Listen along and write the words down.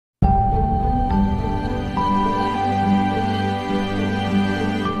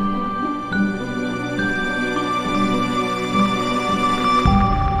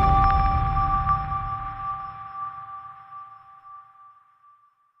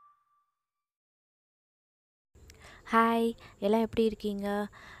Hi, எல்லாம் எப்படி இருக்கீங்க?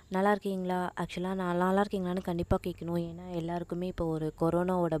 நல்லா இருக்கீங்களா? ஆக்சுவலாக நான் நல்லா இருக்கீங்களான்னு கண்டிப்பாக கேட்கணும். ஏன்னா எல்லாருக்குமே இப்போ ஒரு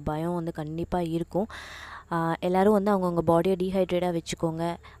கொரோனாவோட பயம் வந்து கண்டிப்பாக இருக்கும். எல்லோரும் வந்து அவங்கவுங்க பாடியை டீஹைட்ரேட்டாக வச்சுக்கோங்க.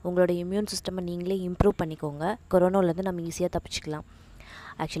 உங்களோட இம்யூன் சிஸ்டமை நீங்களே இம்ப்ரூவ் பண்ணிக்கோங்க. கொரோனாவிலேருந்து நம்ம ஈஸியாக தப்பிச்சுக்கலாம்.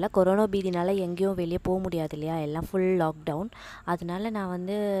 ஆக்சுவலாக கொரோனா பீதினால் எங்கேயும் வெளியே போக முடியாது இல்லையா? எல்லாம் ஃபுல் லாக்டவுன். அதனால நான்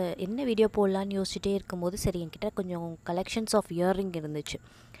வந்து என்ன வீடியோ போடலான்னு யோசிச்சுட்டே இருக்கும்போது சரி என்கிட்ட கொஞ்சம் கலெக்ஷன்ஸ் ஆஃப் இயர்ரிங் இருந்துச்சு.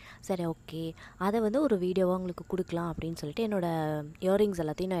 சரி ஓகே, அதை வந்து ஒரு வீடியோவாக உங்களுக்கு கொடுக்கலாம் அப்படின்னு சொல்லிட்டு என்னோடய இயரிங்ஸ்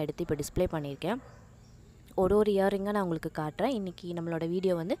எல்லாத்தையும் நான் எடுத்து இப்போ டிஸ்ப்ளே பண்ணியிருக்கேன். ஒரு இயரிங்காக நான் உங்களுக்கு காட்டுறேன். இன்றைக்கி நம்மளோட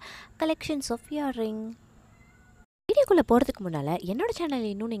வீடியோ வந்து கலெக்ஷன்ஸ் ஆஃப் இயரிங். வீடியோக்குள்ளே போகிறதுக்கு முன்னால் என்னோடய சேனல்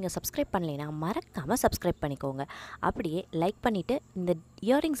இன்னும் நீங்கள் சப்ஸ்கிரைப் பண்ணலைன்னா மறக்காமல் சப்ஸ்கிரைப் பண்ணிக்கோங்க. அப்படியே லைக் பண்ணிவிட்டு இந்த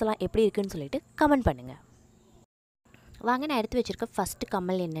இயரிங்ஸ் எல்லாம் எப்படி இருக்குன்னு சொல்லிட்டு கமெண்ட் பண்ணுங்கள். வாங்க, நான் எடுத்து வச்சுருக்க ஃபஸ்ட்டு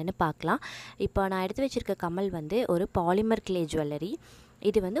கம்மல் என்னென்னு பார்க்கலாம். இப்போ நான் எடுத்து வச்சுருக்க கம்மல் வந்து ஒரு பாலிமர் கிளே ஜுவல்லரி.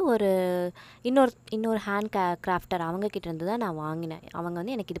 இது வந்து ஒரு இன்னொரு ஹேண்ட் கிராஃப்டர் அவங்கக்கிட்டேருந்து தான் நான் வாங்கினேன். அவங்க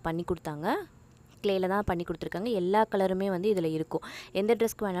வந்து எனக்கு இது பண்ணி கொடுத்தாங்க. கிளேயில் தான் பண்ணி கொடுத்துருக்காங்க. எல்லா கலருமே வந்து இதில் இருக்கும். எந்த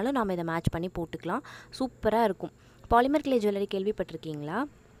ட்ரெஸ்க்கு வேணாலும் நாம் இதை மேட்ச் பண்ணி போட்டுக்கலாம். சூப்பராக இருக்கும். பாலிமர் கிளே ஜுவல்லரி கேள்விப்பட்டிருக்கீங்களா?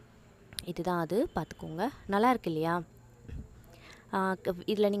 இதுதான் அது, பார்த்துக்கோங்க. நல்லா இருக்கு இல்லையா?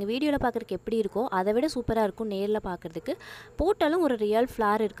 இதில் நீங்கள் வீடியோவில் பார்க்குறதுக்கு எப்படி இருக்கோ அதை விட சூப்பராக இருக்கும். நேரில் பார்க்குறதுக்கு போட்டாலும் ஒரு ரியல்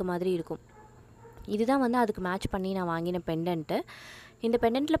ஃப்ளார் இருக்க மாதிரி இருக்கும். இதுதான் வந்து அதுக்கு மேட்ச் பண்ணி நான் வாங்கின பெண்டன்ட்டு. இந்த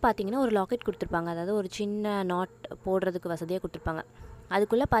பெண்டன்ட்டில் பார்த்தீங்கன்னா ஒரு லாக்கெட் கொடுத்துருப்பாங்க. அதாவது ஒரு சின்ன நாட் போடுறதுக்கு வசதியாக கொடுத்துருப்பாங்க.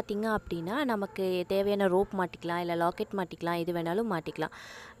 அதுக்குள்ளே பார்த்திங்க அப்படின்னா நமக்கு தேவையான ரோப் மாட்டிக்கலாம், இல்லை லாக்கெட் மாட்டிக்கலாம், எது வேணாலும் மாட்டிக்கலாம்.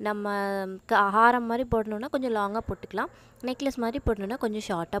 நம்ம ஹாரம் மாதிரி போடணுன்னா கொஞ்சம் லாங்காக போட்டுக்கலாம். நெக்லஸ் மாதிரி போடணுன்னா கொஞ்சம்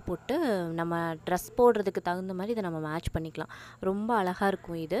ஷார்ட்டாக போட்டு நம்ம ட்ரெஸ் போடுறதுக்கு தகுந்த மாதிரி இதை நம்ம மேட்ச் பண்ணிக்கலாம். ரொம்ப அழகாக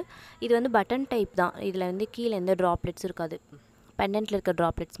இருக்கும் இது. இது வந்து பட்டன் டைப் தான். இதில் வந்து கீழே எந்த ட்ராப்லெட்ஸும் இருக்காது. பெண்டன்ட்டில் இருக்க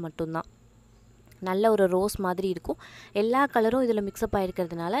ட்ராப்லெட்ஸ் மட்டும்தான். நல்ல ஒரு ரோஸ் மாதிரி இருக்கும். எல்லா கலரும் இதில் மிக்ஸ்அப்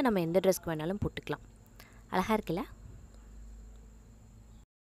ஆகிருக்கிறதுனால நம்ம எந்த ட்ரெஸ்க்கு வேணாலும் போட்டுக்கலாம். அழகாக இருக்குல்ல?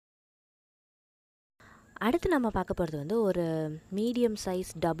 அடுத்து நம்ம பார்க்க போகிறது வந்து ஒரு medium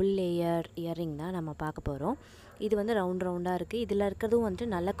size double layer earring தான் நம்ம பார்க்க போகிறோம். இது வந்து ரவுண்டாக இருக்குது. இதில் இருக்கிறதும்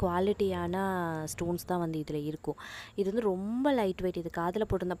வந்துட்டு நல்ல குவாலிட்டியான ஸ்டோன்ஸ் தான் வந்து இதில் இருக்கும். இது வந்து ரொம்ப லைட் வெயிட். இது காதில்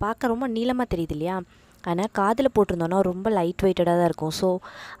போட்டிருந்தா பார்க்க ரொம்ப நீளமாக தெரியுது இல்லையா? ஆனால் காதில் போட்டிருந்தோன்னா ரொம்ப லைட் வெயிட்டடாக தான் இருக்கும். ஸோ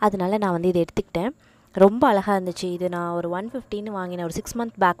அதனால் நான் வந்து இதை எடுத்துக்கிட்டேன். ரொம்ப அழகாக இருந்துச்சு. இது நான் ஒரு 150 வாங்கினேன். ஒரு 6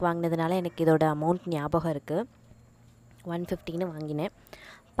 மந்த் பேக் வாங்கினதுனால எனக்கு இதோட அமௌண்ட் ஞாபகம் இருக்குது. 150 வாங்கினேன்.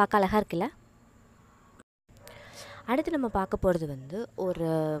 பார்க்க அழகாக இருக்குல்ல? அடுத்து நம்ம பார்க்க போகிறது வந்து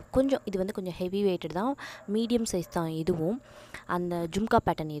இது வந்து கொஞ்சம் ஹெவி வெயிட்டட் தான். மீடியம் சைஸ் தான் இதுவும். அந்த ஜும்கா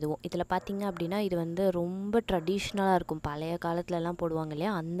பேட்டர்ன் இதுவும். இதில் பார்த்திங்க அப்படின்னா இது வந்து ரொம்ப ட்ரெடிஷ்னலாக இருக்கும். பழைய காலத்துலலாம் போடுவாங்க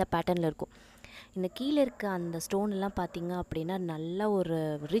இல்லையா? அந்த பேட்டர்னில் இருக்கும். இந்த கீழே இருக்க அந்த ஸ்டோன் எல்லாம் பார்த்திங்க அப்படின்னா நல்ல ஒரு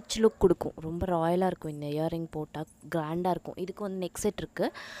ரிச் லுக் கொடுக்கும். ரொம்ப ராயலாக இருக்கும். இந்த இயரிங் போட்டால் கிராண்டாக இருக்கும். இதுக்கு வந்து நெக் செட்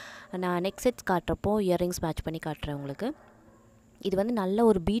இருக்குது. நான் நெக் செட்ஸ் காட்டுறப்போ இயரிங்ஸ் மேட்ச் பண்ணி காட்டுறேன் உங்களுக்கு. இது வந்து நல்ல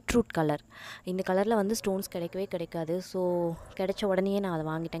ஒரு பீட்ரூட் கலர். இந்த கலரில் வந்து ஸ்டோன்ஸ் கிடைக்கவே கிடைக்காது. ஸோ கிடைச்ச உடனேயே நான் அதை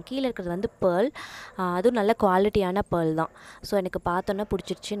வாங்கிட்டேன். கீழே இருக்கிறது வந்து பேர்ல். அதுவும் நல்ல குவாலிட்டியான பேர்ல் தான். ஸோ எனக்கு பார்த்தோன்னே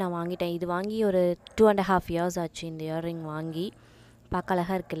பிடிச்சிருச்சு, நான் வாங்கிட்டேன். இது வாங்கி ஒரு 2.5 years ஆச்சு இந்த இயரிங் வாங்கி. பார்க்க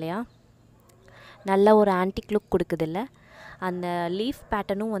அழகாக இருக்கு இல்லையா? நல்ல ஒரு ஆன்டிக் லுக் கொடுக்குதில்ல? அந்த லீஃப்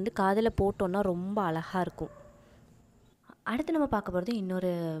பேட்டர்னும் வந்து காதில் போட்டோன்னா ரொம்ப அழகாக இருக்கும். அடுத்து நம்ம பார்க்க போகிறது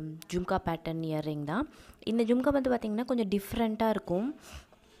இன்னொரு ஜும்கா பேட்டர்ன் இயரிங் தான். இந்த ஜும்கா வந்து பார்த்திங்கன்னா கொஞ்சம் டிஃப்ரெண்ட்டாக இருக்கும்.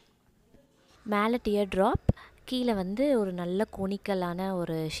 மேலே டியர் ட்ராப், கீழே வந்து ஒரு நல்ல கோனிக்கலான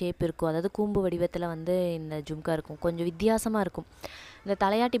ஒரு ஷேப் இருக்கும். அதாவது கூம்பு வடிவத்தில் வந்து இந்த ஜும்கா இருக்கும். கொஞ்சம் வித்தியாசமாக இருக்கும். இந்த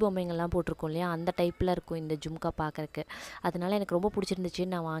தலையாட்டி பொம்மைங்கள்லாம் போட்டிருக்கோம் இல்லையா? அந்த டைப்பில் இருக்கும் இந்த ஜும்கா பார்க்குறக்கு. அதனால் எனக்கு ரொம்ப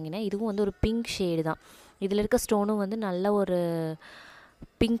பிடிச்சிருந்துச்சின்னு நான் வாங்கினேன். இதுவும் வந்து ஒரு பிங்க் ஷேடு தான். இதில் இருக்க ஸ்டோனும் வந்து நல்ல ஒரு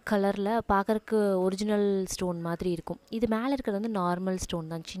பிங்க் கலரில் பார்க்குறக்கு ஒரிஜினல் ஸ்டோன் மாதிரி இருக்கும். இது மேலே இருக்கிறது வந்து நார்மல்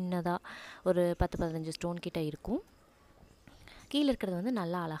ஸ்டோன் தான். சின்னதாக ஒரு 10-15 ஸ்டோன் கிட்டே இருக்கும். கீழே இருக்கிறது வந்து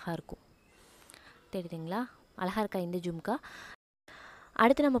நல்லா அழகாக இருக்கும். தெரியுதுங்களா? அழகாக இருக்கா இந்த ஜும்கா?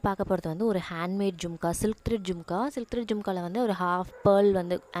 அடுத்து நம்ம பார்க்க போகிறது வந்து ஒரு handmade jhumka, silk thread jhumka. Silk thread ஜும்காவில் வந்து ஒரு ஹாஃப் பேர்ல்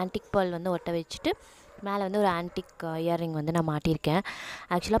வந்து ஆன்டிக் பேர்ல் வந்து ஒட்ட வச்சுட்டு மேலே வந்து ஒரு ஆன்டிக் இயரிங் வந்து நான் மாட்டியிருக்கேன்.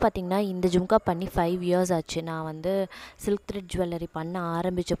 ஆக்சுவலாக பார்த்திங்கன்னா இந்த ஜும்கா பண்ணி 5 years ஆச்சு. நான் வந்து சில்க் த்ரெட் ஜுவல்லரி பண்ண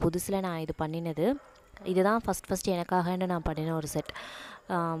ஆரம்பித்த புதுசில் நான் இது பண்ணினது. இதுதான் ஃபஸ்ட்டு எனக்காகன்னு நான் பண்ணின ஒரு செட்.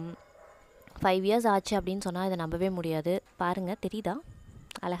 5 years ஆச்சு அப்படின்னு சொன்னால் இதை நம்பவே முடியாது. பாருங்கள், தெரியுதா?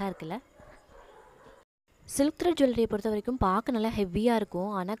 அழகாக இருக்குல்ல? சில்க் த்ரெட் ஜுவல்லரியை பொறுத்த வரைக்கும் பார்க்க நல்லா ஹெவியாக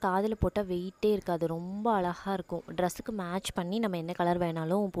இருக்கும். ஆனால் காதில் போட்டால் வெயிட்டே இருக்காது. ரொம்ப அழகாக இருக்கும். ட்ரெஸ்ஸுக்கு மேட்ச் பண்ணி நம்ம என்ன கலர்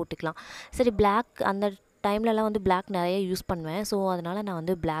வேணாலும் போட்டுக்கலாம். சரி, பிளாக் அந்த டைம்லலாம் வந்து பிளாக் நிறைய யூஸ் பண்ணுவேன். ஸோ அதனால் நான்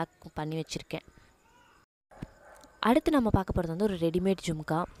வந்து பிளாக் பண்ணி வச்சுருக்கேன். அடுத்து நம்ம பார்க்க போகிறது வந்து ஒரு ரெடிமேட்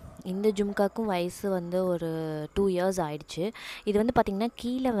ஜும்கா. இந்த ஜும்காக்கும் வயசு வந்து ஒரு 2 years ஆயிடுச்சு. இது வந்து பார்த்திங்கன்னா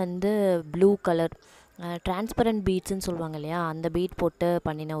கீழே வந்து ப்ளூ கலர், டிரான்ஸ்பரண்ட் பீட்ஸ்ன்னு சொல்லுவாங்க இல்லையா, அந்த பீட் போட்டு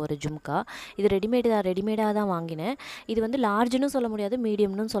பண்ணின ஒரு ஜும்கா. இது ரெடிமேடாக தான் வாங்கினேன். இது வந்து லார்ஜ்னு சொல்ல முடியாது,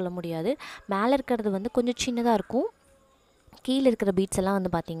 மீடியம்னு சொல்ல முடியாது. மேலே இருக்கிறது வந்து கொஞ்சம் சின்னதாக இருக்கும். கீழே இருக்கிற பீட்ஸ் எல்லாம்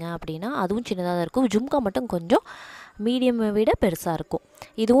வந்து பார்த்திங்க அப்படின்னா அதுவும் சின்னதாக தான் இருக்கும். ஜும்கா மட்டும் கொஞ்சம் மீடியமை விட பெருசாக இருக்கும்.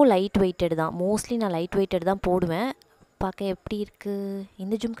 இதுவும் லைட் வெயிட்டட் தான். மோஸ்ட்லி நான் லைட் வெயிட்டட் தான் போடுவேன். பார்க்க எப்படி இருக்குது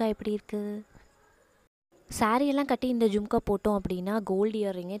இந்த ஜும்கா, எப்படி இருக்குது? சாரியெல்லாம் கட்டி இந்த ஜும்கா போட்டோம் அப்படின்னா கோல்டு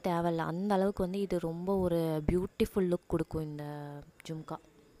இயரிங்கே தேவையில்ல. அந்த அளவுக்கு வந்து இது ரொம்ப ஒரு பியூட்டிஃபுல் லுக் கொடுக்கும் இந்த ஜும்கா.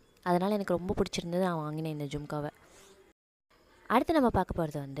 அதனால் எனக்கு ரொம்ப பிடிச்சிருந்தது, நான் வாங்கினேன் இந்த ஜும்காவை. அடுத்து நம்ம பார்க்க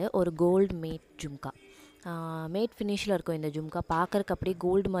போகிறது வந்து ஒரு கோல்டு மேட் ஜும்கா. மேட் ஃபினிஷில் இருக்கும் இந்த ஜும்கா. பார்க்குறக்கு அப்படியே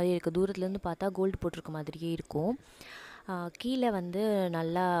கோல்டு மாதிரி இருக்குது. தூரத்துலேருந்து பார்த்தா கோல்டு போட்டிருக்க மாதிரியே இருக்கும். கீழே வந்து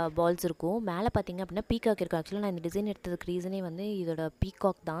நல்லா பால்ஸ் இருக்கும். மேலே பார்த்திங்க அப்படின்னா பீகாக் இருக்கும். ஆக்சுவலாக நான் இந்த டிசைன் எடுத்ததுக்கு ரீசனே வந்து இதோட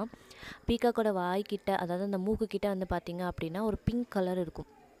பீகாக் தான். பீகாக்கோட வாய்க்கிட்ட, அதாவது அந்த மூக்கு கிட்ட வந்து பார்த்திங்க அப்படின்னா ஒரு பிங்க் கலர் இருக்கும்.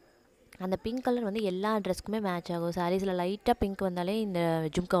 அந்த பிங்க் கலர் வந்து எல்லா ட்ரெஸ்க்குமே மேட்ச் ஆகும். சாரீஸில் லைட்டாக பிங்க் வந்தாலே இந்த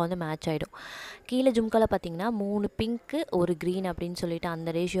ஜும்கா வந்து மேட்ச் ஆகிடும். கீழே ஜும்காவில் பார்த்திங்கன்னா 3 பிங்க்கு 1 க்ரீன் அப்படின்னு சொல்லிட்டு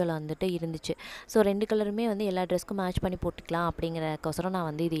அந்த ரேஷியோவில் வந்துட்டு இருந்துச்சு. ஸோ 2 கலருமே வந்து எல்லா ட்ரெஸ்க்கும் மேட்ச் பண்ணி போட்டுக்கலாம் அப்படிங்கிறக்கோசரம் நான்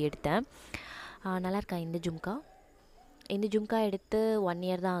வந்து இது எடுத்தேன். நல்லாயிருக்கா இந்த ஜும்கா? இந்த ஜும்கா எடுத்து 1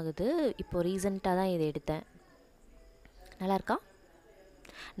 இயர் தான் ஆகுது. இப்போது ரீசெண்டாக தான் இதை எடுத்தேன். நல்லாயிருக்கா?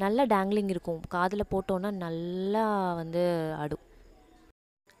 நல்லா டேங்லிங் இருக்கும். காதில் போட்டோன்னா நல்லா வந்து ஆடும்.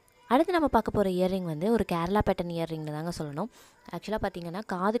 அடுத்து நம்ம பார்க்க போகிற இயரிங் வந்து ஒரு கேரளா பேட்டர்ன் இயரிங்னு தாங்க சொல்லணும். ஆக்சுவலாக பார்த்திங்கன்னா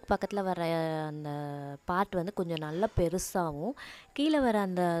காதுக்கு பக்கத்தில் வர அந்த பார்ட் வந்து கொஞ்சம் நல்லா பெருசாகவும், கீழே வர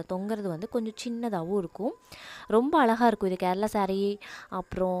அந்த தொங்குறது வந்து கொஞ்சம் சின்னதாகவும் இருக்கும். ரொம்ப அழகாக இருக்கும். இது கேரளா சாரீ,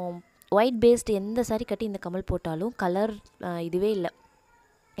 அப்புறம் ஒயிட் பேஸ்டு எந்த சாரீ கட்டி இந்த கமல் போட்டாலும் கலர் இதுவே இல்லை,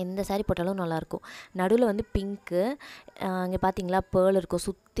 எந்த சாரீ போட்டாலும் நல்லாயிருக்கும். நடுவில் வந்து பிங்க்கு, இங்கே பார்த்தீங்களா பேர்ல் இருக்கும்.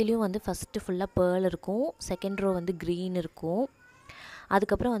 சுற்றிலையும் வந்து ஃபஸ்ட்டு ஃபுல்லாக பேர்ல் இருக்கும். செகண்ட் ரோ வந்து க்ரீன் இருக்கும்.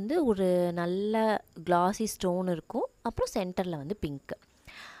 அதுக்கப்புறம் வந்து ஒரு நல்ல கிளாஸி ஸ்டோன் இருக்கும். அப்புறம் சென்டரில் வந்து பிங்க்கு.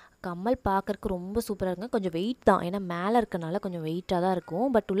 கம்மல் பார்க்குறக்கு ரொம்ப சூப்பராக இருக்குங்க. கொஞ்சம் வெயிட் தான், ஏன்னா மேலே இருக்கனால கொஞ்சம் வெயிட்டாக தான் இருக்கும்.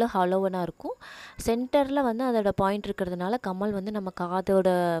 பட் உள்ள ஹாலோவனாக இருக்கும். சென்டரில் வந்து அதோட பாயிண்ட் இருக்கிறதுனால கம்மல் வந்து நம்ம காதோட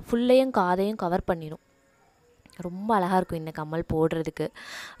காதையும் கவர் பண்ணிடும். ரொம்ப அழகாக இருக்கும் இந்த கம்மல் போடுறதுக்கு.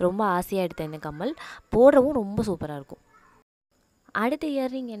 ரொம்ப ஆசையாக எடுத்தேன் இந்த கம்மல். போடுறவும் ரொம்ப சூப்பராக இருக்கும். அடுத்த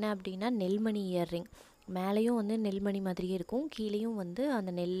இயர்ரிங் என்ன அப்படின்னா நெல்மணி இயர்ரிங். மேலேயும் வந்து நெல்மணி மாதிரியே இருக்கும். கீழேயும் வந்து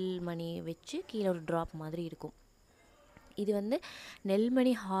அந்த நெல்மணி வச்சு கீழே ஒரு ட்ராப் மாதிரி இருக்கும். இது வந்து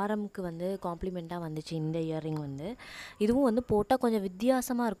நெல்மணி ஹாரமுக்கு வந்து காம்ப்ளிமெண்ட்டாக வந்துச்சு இந்த இயர்ரிங் வந்து. இதுவும் வந்து போட்டால் கொஞ்சம்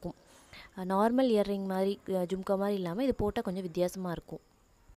வித்தியாசமாக இருக்கும். நார்மல் இயர்ரிங் மாதிரி ஜும்கா மாதிரி இல்லாமல் இது போட்டால் கொஞ்சம் வித்தியாசமாக இருக்கும்.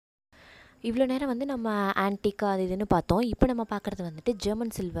 இவ்வளோ நேரம் வந்து நம்ம ஆன்டிக்கா அது இதுன்னு பார்த்தோம். இப்போ நம்ம பார்க்குறது வந்துட்டு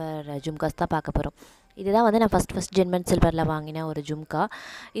ஜெர்மன் சில்வர் ஜும்காஸ் தான் பார்க்க போகிறோம். இதுதான் வந்து நான் ஃபஸ்ட் ஜெர்மன் சில்வரில் வாங்கின ஒரு ஜும்கா.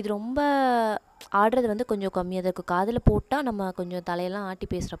 இது ரொம்ப ஆடுறது வந்து கொஞ்சம் கம்மியாக தான் இருக்கும். காதில் போட்டால் நம்ம கொஞ்சம் தலையெல்லாம் ஆட்டி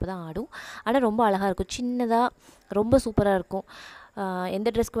பேசுகிறப்ப தான் ஆடும். ஆனால் ரொம்ப அழகாக இருக்கும். சின்னதாக ரொம்ப சூப்பராக இருக்கும். எந்த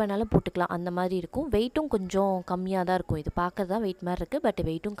ட்ரெஸ்க்கு வேணாலும் போட்டுக்கலாம் அந்த மாதிரி இருக்கும். வெயிட்டும் கொஞ்சம் கம்மியாக தான் இருக்கும். இது பார்க்குறது தான் வெயிட் மாதிரி இருக்குது, பட்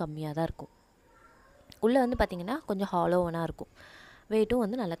வெயிட்டும் கம்மியாக தான் இருக்கும். உள்ளே வந்து பார்த்திங்கன்னா கொஞ்சம் ஹாலோவனாக இருக்கும். வெயிட்டும்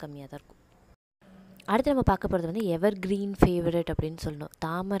வந்து நல்லா கம்மியாக தான் இருக்கும். அடுத்து நம்ம பார்க்க போகிறது வந்து எவர் க்ரீன் ஃபேவரட் அப்படின்னு சொல்லணும்.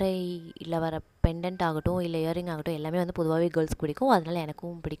 தாமரையில் வர பெண்டன்ட் ஆகட்டும், இல்லை இயரிங் ஆகட்டும், எல்லாமே வந்து பொதுவாகவே கேர்ள்ஸ்க்கு பிடிக்கும். அதனால்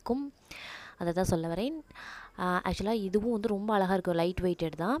எனக்கும் பிடிக்கும். அதை தான் சொல்ல வரேன். ஆக்சுவலாக இதுவும் வந்து ரொம்ப அழகாக இருக்கும். லைட்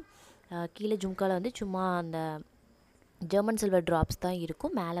வெயிட்டட் தான். கீழே ஜும்காவில் வந்து சும்மா அந்த ஜெர்மன் சில்வர் ட்ராப்ஸ் தான்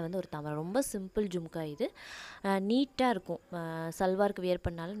இருக்கும். மேலே வந்து ஒரு தாமரை. ரொம்ப சிம்பிள் ஜும்கா இது. நீட்டாக இருக்கும். சல்வாருக்கு வியர்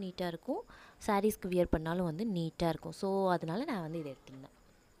பண்ணாலும் நீட்டாக இருக்கும். சாரீஸ்க்கு வியர் பண்ணாலும் வந்து நீட்டாக இருக்கும். ஸோ அதனால் நான் வந்து இதை எடுத்துருந்தேன்.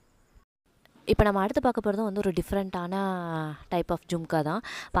 இப்போ நம்ம அடுத்து பார்க்க போகிறதும் வந்து ஒரு டிஃப்ரெண்ட்டான டைப் ஆஃப் ஜும்கா தான்.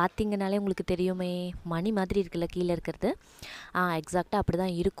 பார்த்திங்கனாலே உங்களுக்கு தெரியுமே, மணி மாதிரி இருக்குல்ல கீழே இருக்கிறது. எக்ஸாக்டாக அப்படி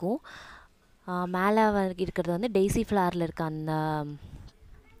தான் இருக்கும். மேலே இருக்கிறது வந்து டெய்ஸி ஃப்ளாரில் இருக்க அந்த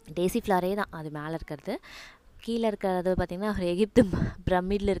டெய்ஸி ஃப்ளாரே தான் அது மேலே இருக்கிறது. கீழே இருக்கிறது பார்த்திங்கன்னா ஒரு எகிப்து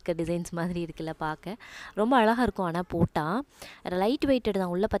பிரமிடில் இருக்க டிசைன்ஸ் மாதிரி இருக்குல்ல, பார்க்க ரொம்ப அழகாக இருக்கும். ஆனால் போட்டால் லைட் வெயிட்டட்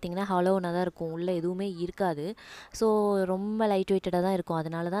தான். உள்ளே பார்த்திங்கன்னா ஹாலோனாக தான் இருக்கும். உள்ளே எதுவுமே இருக்காது. ஸோ ரொம்ப லைட் வெயிட்டடாக தான் இருக்கும்.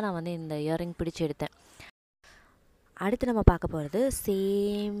 அதனால தான் நான் வந்து இந்த இயரிங் பிடிச்சி எடுத்தேன். அடுத்து நம்ம பார்க்க போகிறது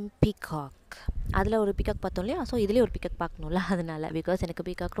சேம் பீகாக். அதில் ஒரு பீகாக் பார்த்தோம் இல்லையா, ஸோ இதுலேயே ஒரு பீகாக் பார்க்கணும்ல, அதனால். பிகாஸ் எனக்கு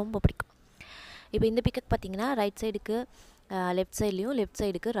பீகாக் ரொம்ப பிடிக்கும். இப்போ இந்த பீகாக் பார்த்திங்கன்னா ரைட் சைடுக்கு லெஃப்ட்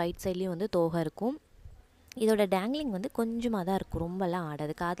சைடுக்கு ரைட் சைட்லேயும் வந்து தோகை இருக்கும். இதோட டேங்லிங் வந்து கொஞ்சமாக தான் இருக்கும். ரொம்பலாம்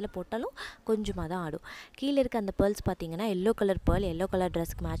ஆடாது. காதில் போட்டாலும் கொஞ்சமாக தான் ஆடும். கீழே இருக்க அந்த பேர்ல்ஸ் பார்த்திங்கன்னா yellow colour pearl, yellow colour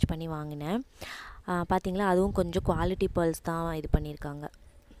ட்ரெஸ்க்கு match பண்ணி வாங்கினேன். பார்த்திங்களா, அதுவும் கொஞ்சம் குவாலிட்டி பேர்ல்ஸ் தான் இது பண்ணியிருக்காங்க.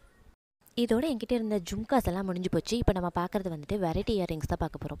 இதோட என்கிட்ட இருந்த ஜும்காஸ் எல்லாம் முடிஞ்சு போச்சு. இப்போ நம்ம பார்க்குறது வந்துட்டு வெரைட்டி இயரிங்ஸ் தான்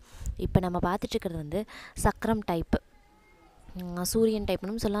பார்க்க போகிறோம். இப்போ நம்ம பார்த்துட்ருக்கிறது வந்து சக்கரம் டைப்பு. சூரியன்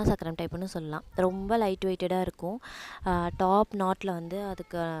டைப்புன்னு சொல்லலாம், சக்கரம் டைப்புன்னு சொல்லலாம். ரொம்ப லைட் வெயிட்டடாக இருக்கும். டாப் நாட்டில் வந்து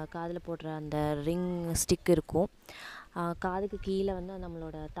அதுக்கு காதில் போடுற அந்த ரிங் ஸ்டிக் இருக்கும். காதுக்கு கீழே வந்து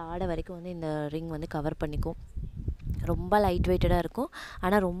நம்மளோட தாடை வரைக்கும் வந்து இந்த ரிங் வந்து கவர் பண்ணிக்கும். ரொம்ப லைட் வெயிட்டடாக இருக்கும்,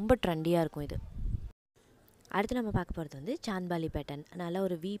 ஆனால் ரொம்ப ட்ரெண்டியாக இருக்கும் இது. அடுத்து நம்ம பார்க்க போகிறது வந்து சாந்த்பாலி பேட்டர்ன். நல்ல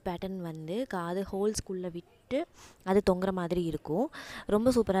ஒரு வி பேட்டர்ன் வந்து காது ஹோல்ஸ்குள்ளே விட்டு அது தொங்குற மாதிரி இருக்கும்.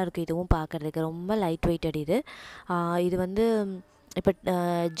 ரொம்ப சூப்பராக இருக்கும் இதுவும் பார்க்குறதுக்கு. ரொம்ப லைட் வெயிட்டட் இது. இது வந்து இப்போ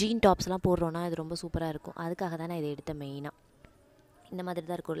ஜீன் டாப்ஸ்லாம் போடுறோன்னா இது ரொம்ப சூப்பராக இருக்கும். அதுக்காக தான் நான் இதை எடுத்தேன் மெயினாக. இந்த மாதிரி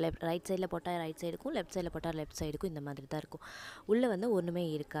தான் இருக்கும். ரைட் சைடில் போட்டால் ரைட் சைடுக்கும், லெஃப்ட் சைடில் போட்டால் லெஃப்ட் சைடுக்கும் இந்த மாதிரி தான் இருக்கும். உள்ளே வந்து ஒன்றுமே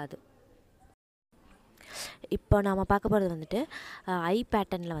இருக்காது. இப்போ நாம் பார்க்க போகிறது வந்துட்டு ஐ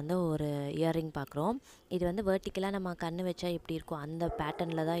பேட்டர்னில் வந்து ஒரு இயர்ரிங் பார்க்குறோம். இது வந்து வெர்டிக்கலாக நம்ம கண்ணு வச்சா எப்படி இருக்கும் அந்த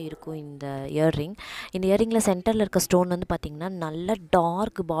பேட்டர்னில் தான் இருக்கும் இந்த இயர்ரிங். இந்த இயர்ரிங்கில் சென்டரில் இருக்க ஸ்டோன் வந்து பார்த்திங்கன்னா நல்ல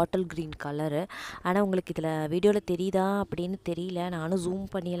டார்க் பாட்டில் க்ரீன் கலரு. ஆனால் உங்களுக்கு இதில் வீடியோவில் தெரியுதா அப்படின்னு தெரியல. நானும் ஜூம்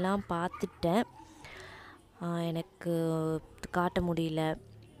பண்ணியெல்லாம் பார்த்துட்டேன், எனக்கு காட்ட முடியல.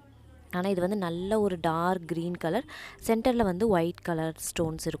 ஆனால் இது வந்து நல்ல ஒரு டார்க் க்ரீன் கலர், சென்டரில் வந்து ஒயிட் கலர்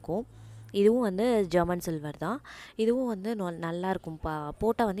ஸ்டோன்ஸ் இருக்கும். இதுவும் வந்து ஜெர்மன் சில்வர் தான். இதுவும் வந்து நல்லாயிருக்கும்.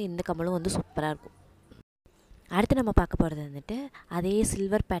 போட்டால் வந்து இந்த கம்மலும் வந்து சூப்பராக இருக்கும். அடுத்து நம்ம பார்க்க போகிறது வந்துட்டு அதே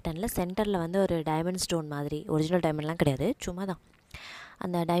சில்வர் பேட்டர்னில் சென்டரில் வந்து ஒரு டைமண்ட் ஸ்டோன் மாதிரி, ஒரிஜினல் டைமண்ட்லாம் கிடையாது, சும்மா தான்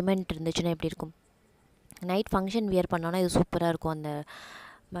அந்த டைமண்ட் இருந்துச்சுன்னா எப்படி இருக்கும். நைட் ஃபங்க்ஷன் வியர் பண்ணோன்னா இது சூப்பராக இருக்கும். அந்த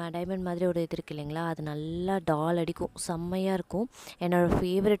டைமண்ட் மாதிரி ஒரு இது இருக்குது இல்லைங்களா, அது நல்லா டால் அடிக்கும், செம்மையாக இருக்கும். என்னோடய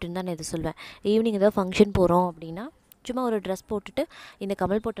ஃபேவரெட்டுன்னு தான் நான் இது சொல்வேன். ஈவினிங் ஏதாவது ஃபங்க்ஷன் போகிறோம் அப்படின்னா சும்மா ஒரு ட்ரெஸ் போட்டுட்டு இந்த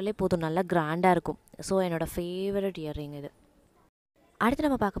கமல் போட்டாலே போதும், நல்லா கிராண்டாக இருக்கும். ஸோ என்னோடய ஃபேவரட் இயர்ரிங் இது. அடுத்து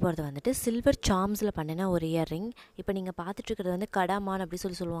நம்ம பார்க்க போகிறது வந்துட்டு சில்வர் சாம்ஸில் பண்ணின ஒரு இயர்ரிங். இப்போ நீங்கள் பார்த்துட்ருக்கிறது வந்து கடாமான் அப்படி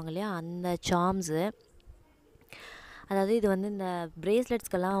சொல்லுவாங்க இல்லையா, அந்த சாம்ஸு. அதாவது இது வந்து இந்த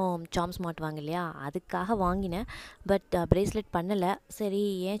ப்ரேஸ்லெட்ஸ்க்கெல்லாம் சாம்ஸ் மாட்டுவாங்க இல்லையா, அதுக்காக வாங்கினேன். பட் ப்ரேஸ்லெட் பண்ணலை. சரி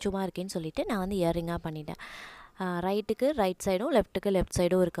ஏன் சும்மா இருக்கேன்னு சொல்லிவிட்டு நான் வந்து இயர்ரிங்காக பண்ணிட்டேன். ரைட்டுக்கு ரைட் சைடும், லெஃப்ட்டுக்கு லெஃப்ட்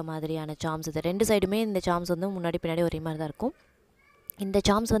சைடும் இருக்க மாதிரியான சாம்ஸ் இது. 2 சைடுமே இந்த சாம்ஸ் வந்து முன்னாடி பின்னாடி ஒரே மாதிரி தான் இருக்கும். இந்த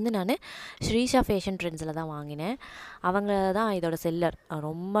சாம்ஸ் வந்து நான் ஸ்ரீஷா ஃபேஷன் ட்ரெண்ட்ஸில் தான் வாங்கினேன். அவங்க தான் இதோட செல்லர்.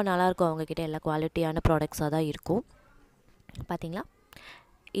 ரொம்ப நல்லாயிருக்கும். அவங்கக்கிட்ட எல்லா குவாலிட்டியான ப்ராடக்ட்ஸாக தான் இருக்கும். பார்த்தீங்களா,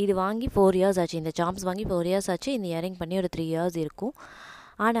 இது வாங்கி 4 இயர்ஸ் ஆச்சு. இந்த சாம்ஸ் வாங்கி 4 இயர்ஸ் ஆச்சு. இந்த இயரிங் பண்ணி ஒரு 3 இயர்ஸ் இருக்கும்.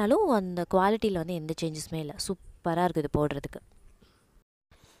 ஆனாலும் அந்த குவாலிட்டியில் வந்து எந்த சேஞ்சஸுமே இல்லை. சூப்பராக இருக்குது இது போடுறதுக்கு.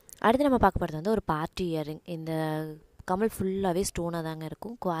 அடுத்து நம்ம பார்க்க போகிறது வந்து ஒரு பார்ட்டி இயரிங். இந்த கமல் ஃபுல்லாகவே ஸ்டோனாக தாங்க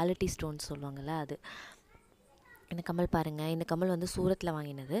இருக்கும். குவாலிட்டி ஸ்டோன்ஸ் சொல்லுவாங்கள்ல அது. இந்த கமல் பாருங்கள், இந்த கமல் வந்து சூரத்தில்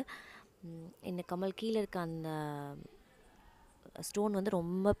வாங்கினது. இந்த கமல் கீழே இருக்க அந்த ஸ்டோன் வந்து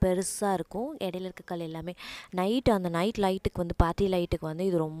ரொம்ப பெருசாக இருக்கும். இடையில இருக்க கல் எல்லாமே அந்த நைட் லைட்டுக்கு வந்து பார்ட்டி லைட்டுக்கு வந்து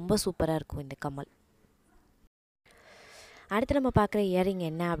இது ரொம்ப சூப்பராக இருக்கும் இந்த கமல். அடுத்து நம்ம பார்க்குற இயரிங்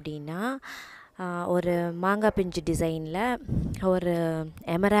என்ன அப்படின்னா ஒரு மாங்காய் பிஞ்சு டிசைனில் ஒரு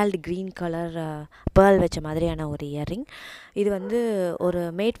எமரால்டு க்ரீன் கலர் பேர்ல் வச்ச மாதிரியான ஒரு இயரிங். இது வந்து ஒரு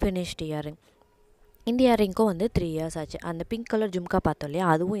மேட் ஃபினிஷ்டு இயரிங். இந்த இயரிங்க்கும் வந்து 3 இயர்ஸ் ஆச்சு. அந்த பிங்க் கலர் ஜும்கா பார்த்தோம் இல்லையா,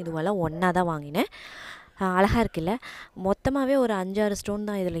 அதுவும் இதுவெல்லாம் ஒன்றா தான் வாங்கினேன். அழகாக இருக்குல்ல. மொத்தமாகவே ஒரு 5-6 ஸ்டோன்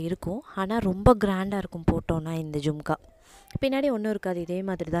தான் இதில் இருக்கும். ஆனால் ரொம்ப கிராண்டாக இருக்கும் போட்டோன்னா இந்த ஜும்கா. பின்னாடி ஒன்றும் இருக்காது, இதே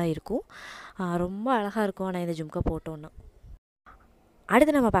மாதிரி தான் இருக்கும். ரொம்ப அழகாக இருக்கும் ஆனால் இந்த ஜும்கா போட்டோன்னா.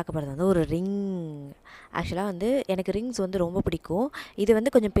 அடுத்து நம்ம பார்க்க போகிறது வந்து ஒரு ரிங். ஆக்சுவலாக வந்து எனக்கு ரிங்ஸ் வந்து ரொம்ப பிடிக்கும். இது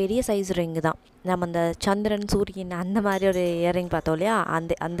வந்து கொஞ்சம் பெரிய சைஸ் ரிங்கு தான். நம்ம அந்த சந்திரன் சூரியன் அந்த மாதிரி ஒரு இயரிங் பார்த்தோம் இல்லையா,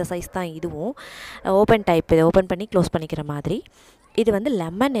 அந்த சைஸ் தான் இதுவும். Open type. இது ஓப்பன் பண்ணி க்ளோஸ் பண்ணிக்கிற மாதிரி. இது வந்து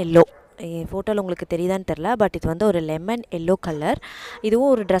லெமன் எல்லோ. ஃபோட்டோவில் உங்களுக்கு தெரியுதான்னு தெரில, பட் இது வந்து ஒரு லெமன் எல்லோ கலர்.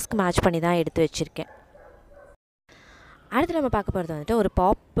 இதுவும் ஒரு ட்ரெஸ்க்கு மேட்ச் பண்ணி தான் எடுத்து வச்சுருக்கேன். அடுத்து நம்ம பார்க்க போகிறது வந்துட்டு ஒரு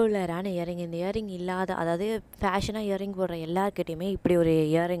பாப்புலரான இயரிங். இந்த இயரிங் இல்லாத, அதாவது ஃபேஷனாக இயரிங் போடுற எல்லாருக்கிட்டையுமே இப்படி ஒரு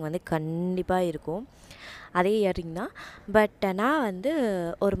இயரிங் வந்து கண்டிப்பாக இருக்கும். அதே இயரிங் தான். பட் நான் வந்து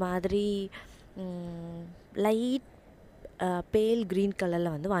ஒரு மாதிரி லைட் பேல் க்ரீன்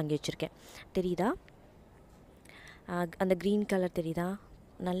கலரில் வந்து வாங்கி வச்சுருக்கேன். தெரியுதா, அந்த க்ரீன் கலர் தெரியுதா,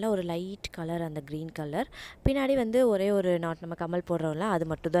 நல்ல ஒரு லைட் கலர் அந்த க்ரீன் கலர். பின்னாடி வந்து ஒரே ஒரு நாட் நம்ம கமல் போடுறோம்ல, அது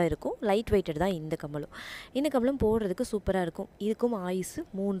மட்டும் தான் இருக்கும். லைட் வெயிட்டட் தான் இந்த கமலும். இந்த கமலும் போடுறதுக்கு சூப்பராக இருக்கும். இதுக்கும் ஆயுசு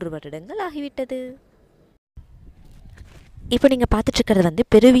 3 வருடங்கள் ஆகிவிட்டது. இப்போ நீங்கள் பார்த்துட்ருக்கிறது வந்து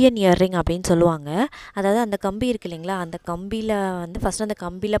பெருவியன் இயர்ரிங் அப்படின்னு சொல்லுவாங்க. அதாவது அந்த கம்பி இருக்குது இல்லைங்களா, அந்த கம்பியில் வந்து ஃபஸ்ட்டு அந்த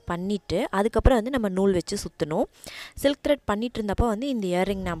கம்பியில் பண்ணிவிட்டு அதுக்கப்புறம் வந்து நம்ம நூல் வச்சு சுற்றணும். சில்க் த்ரெட் பண்ணிகிட்டு இருந்தப்போ வந்து இந்த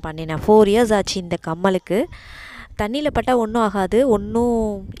இயர்ரிங் நான் பண்ணினேன். 4 இயர்ஸ் ஆச்சு இந்த கம்மலுக்கு. தண்ணியில் பட்டால் ஒன்றும் ஆகாது, ஒன்றும்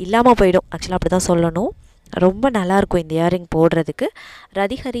இல்லாமல் போயிடும். ஆக்சுவலாக அப்படி தான் சொல்லணும். ரொம்ப நல்லாயிருக்கும் இந்த இயரிங் போடுறதுக்கு.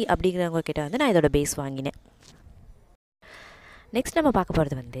 ரதிஹரி அப்படிங்கிறவங்க கிட்ட வந்து நான் இதோட பேஸ் வாங்கினேன். நெக்ஸ்ட் நம்ம பார்க்க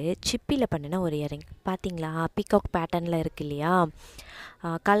போகிறது வந்து சிப்பியில் பண்ணின ஒரு இயரிங். பார்த்தீங்களா, பீகாக் பேட்டர்னில் இருக்குது இல்லையா?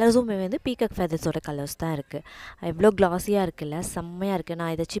 கலர்ஸுமே வந்து பீகாக் ஃபெதர்ஸோட கலர்ஸ் தான் இருக்குது. எவ்வளோ க்ளாஸியாக இருக்குல்ல, செம்மையாக இருக்குது.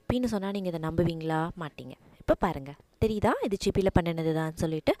 நான் இதை சிப்பின்னு சொன்னால் நீங்கள் இதை நம்புவீங்களா? மாட்டீங்க. இப்போ பாருங்கள், தெரியுதா இது சிப்பியில் பண்ணினது தான்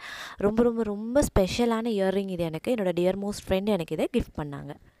சொல்லிட்டு. ரொம்ப ரொம்ப ரொம்ப ஸ்பெஷலான இயரிங் இது. எனக்கு என்னோடய டியர் மோஸ்ட் ஃப்ரெண்ட் எனக்கு இதை கிஃப்ட்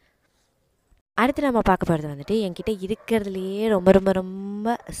பண்ணாங்க. அடுத்து நம்ம பார்க்க போகிறது வந்துட்டு என்கிட்ட இருக்கிறதுலையே ரொம்ப ரொம்ப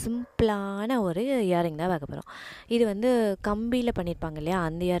ரொம்ப சிம்பிளான ஒரு இயரிங் தான் பார்க்க போகிறோம். இது வந்து கம்பியில் பண்ணியிருப்பாங்க இல்லையா,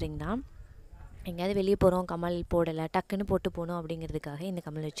 அந்த இயரிங் தான். எங்கேயாவது வெளியே போகிறோம், கமல் போடலை, டக்குன்னு போட்டு போகணும் அப்படிங்கிறதுக்காக இந்த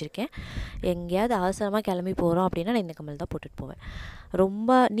கமல் வச்சுருக்கேன். எங்கேயாவது அவசரமாக கிளம்பி போகிறோம் அப்படின்னா நான் இந்த கமல் தான் போட்டுட்டு போவேன்.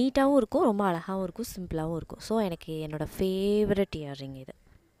 ரொம்ப நீட்டாகவும் இருக்கும், ரொம்ப அழகாகவும் இருக்கும், சிம்பிளாகவும் இருக்கும். ஸோ எனக்கு என்னோடய ஃபேவரட் இயரிங் இது.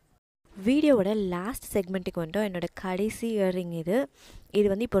 வீடியோவோட லாஸ்ட் செக்மெண்ட்டுக்கு வந்துட்டோம். என்னோடய கடைசி இயரிங் இது. இது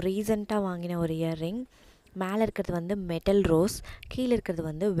வந்து இப்போ ரீசெண்டாக வாங்கின ஒரு இயரிங். மேலே இருக்கிறது வந்து மெட்டல் ரோஸ், கீழே இருக்கிறது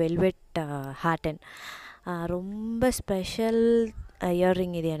வந்து வெல்வெட் ஹாட்டன். ரொம்ப ஸ்பெஷல்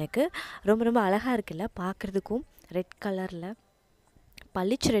இயரிங் இது. எனக்கு ரொம்ப ரொம்ப அழகாக இருக்குல்ல பார்க்குறதுக்கும். ரெட் கலரில்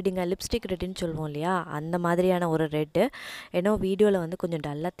பளிச்சு ரெட்டுங்க, லிப்ஸ்டிக் ரெட்டுன்னு சொல்லுவோம் இல்லையா, அந்த மாதிரியான ஒரு ரெட்டு. ஏன்னா வீடியோவில் வந்து கொஞ்சம்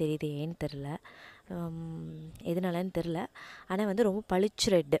டல்லாக தெரியுது, ஏன்னு தெரில, எதுனாலன்னு தெரில. ஆனால் வந்து ரொம்ப பளிச்சு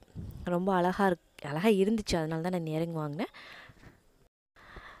ரெட்டு, ரொம்ப அழகாக இருந்துச்சு. அதனால தான் நான் இயரிங் வாங்கினேன்.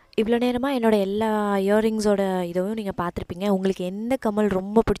 இவ்வளோ நேரமாக என்னோடய எல்லா இயரிங்ஸோட இதுவும் நீங்கள் பார்த்துருப்பீங்க. உங்களுக்கு எந்த கமல்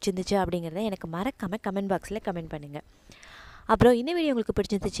ரொம்ப பிடிச்சிருந்துச்சு அப்படிங்கிறத எனக்கு மறக்காமல் கமெண்ட் பாக்ஸில் கமெண்ட் பண்ணுங்கள். அப்புறம் இந்த வீடியோ உங்களுக்கு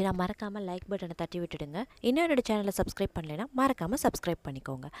பிடிச்சிருந்துச்சுன்னா மறக்காமல் லைக் பட்டனை தட்டி விட்டுடுங்க. இன்னும் என்னோடய சேனலை சப்ஸ்கிரைப் பண்ணலைன்னா மறக்காமல் சப்ஸ்கிரைப்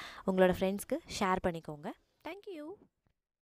பண்ணிக்கோங்க. உங்களோட ஃப்ரெண்ட்ஸ்க்கு ஷேர் பண்ணிக்கோங்க. தேங்க்யூ.